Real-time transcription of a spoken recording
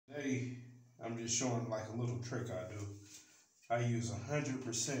I'm just showing like a little trick I do. I use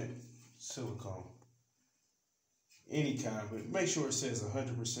 100% silicone. Any kind, but make sure it says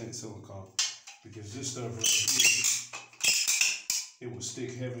 100% silicone, because this stuff right here, it will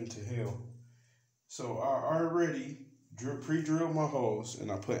stick heaven to hell. So I already pre-drilled my holes, and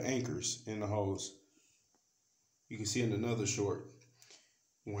I put anchors in the holes. You can see in another short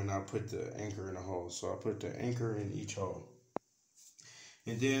when I put the anchor in the hole. So I put the anchor in each hole.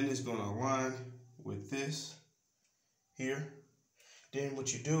 And then it's going to align with this here. Then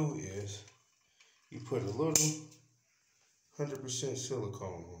what you do is you put a little 100%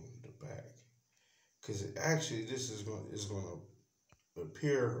 silicone on the back. Because actually this is going to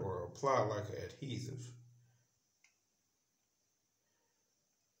appear or apply like an adhesive.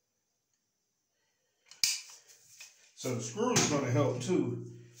 So the screw is going to help too,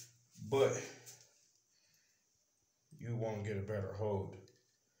 but you won't get a better hold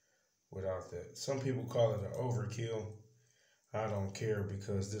without that. Some people call it an overkill. I don't care,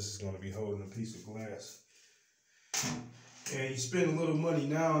 because this is going to be holding a piece of glass. And you spend a little money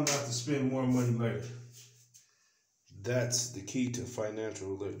now not to spend more money later. That's the key to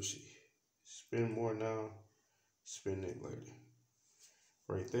financial literacy. Spend more now, spend it later.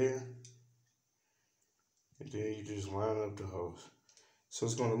 Right there. And then you just line up the hose. So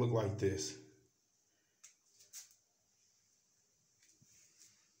it's going to look like this.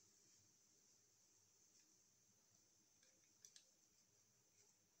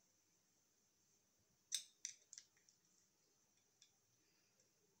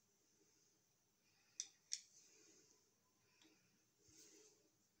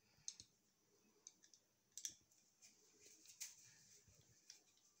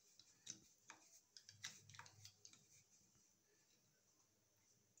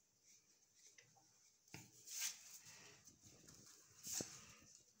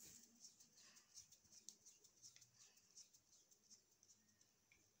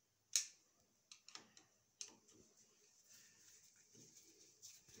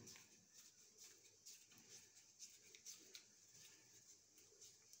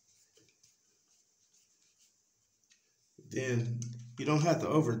 Then you don't have to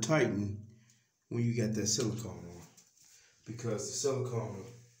over tighten when you got that silicone on, because the silicone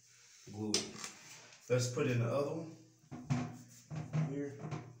will glue it. Let's put in the other one here.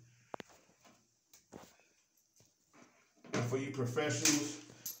 And for you professionals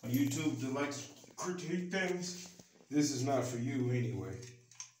on YouTube that like to critique things, this is not for you anyway.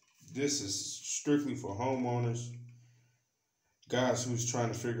 This is strictly for homeowners, guys who's trying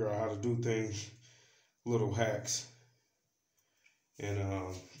to figure out how to do things, little hacks. And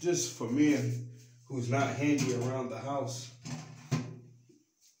just for men who's not handy around the house,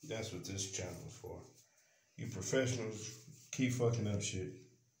 that's what this channel is for. You professionals, keep fucking up shit.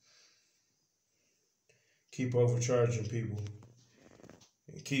 Keep overcharging people.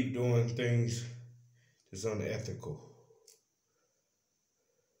 And keep doing things that's unethical.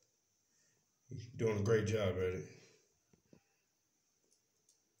 You're doing a great job at it.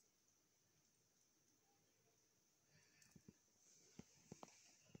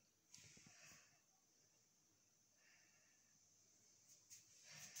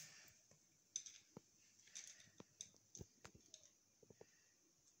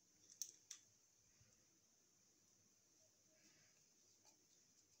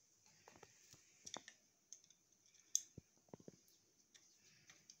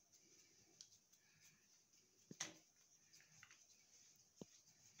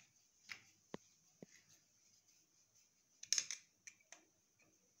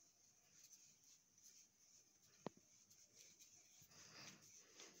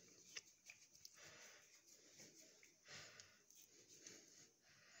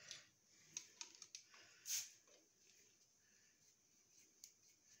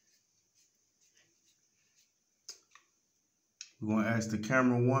 We're going to ask the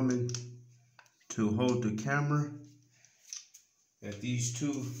camera woman to hold the camera at these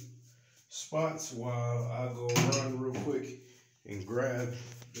two spots while I go run real quick and grab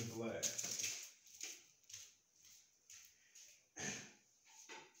the glass.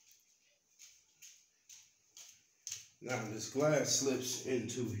 Now this glass slips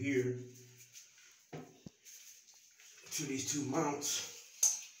into here, to these two mounts,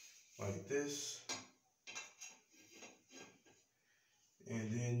 like this. And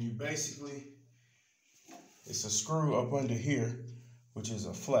then you basically, it's a screw up under here, which is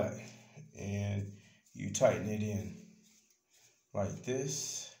a flat, and you tighten it in like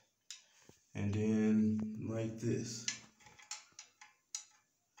this, and then like this.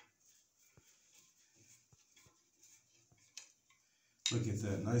 Look at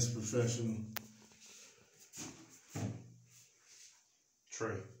that, nice professional.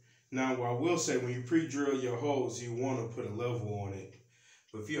 tray. Now, what I will say, when you pre-drill your holes, you want to put a level on it.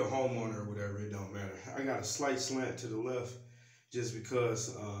 But if you're a homeowner or whatever, it don't matter. I got a slight slant to the left just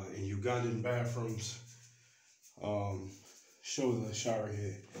because in Ugandan bathrooms, show the shower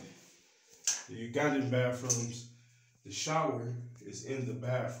head. The Ugandan bathrooms, the shower is in the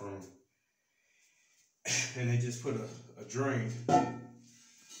bathroom. And they just put a drain.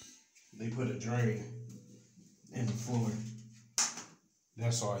 They put a drain in the floor.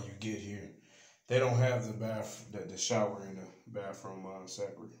 That's all you get here. They don't have the shower in the bathroom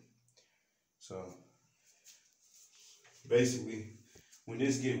separate. So basically, when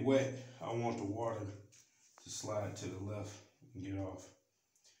this get wet, I want the water to slide to the left and get off.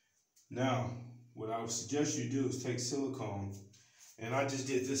 Now, what I would suggest you do is take silicone, and I just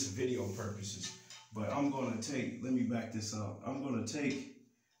did this for video purposes, but I'm gonna take, let me back this up. I'm gonna take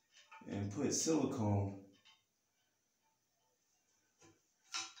and put silicone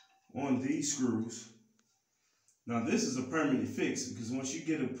on these screws. Now this is a permanent fix because once you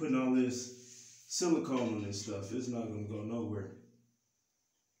get to putting all this silicone on this stuff, it's not going to go nowhere.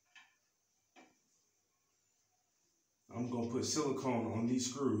 I'm going to put silicone on these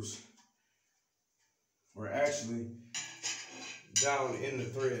screws, or actually down in the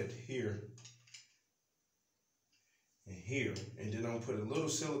thread here and here, and then I'm going to put a little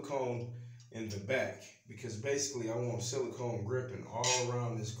silicone in the back, because basically I want silicone gripping all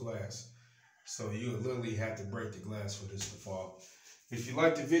around this glass. So you would literally have to break the glass for this to fall. If you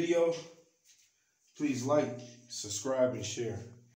like the video, please like, subscribe, and share.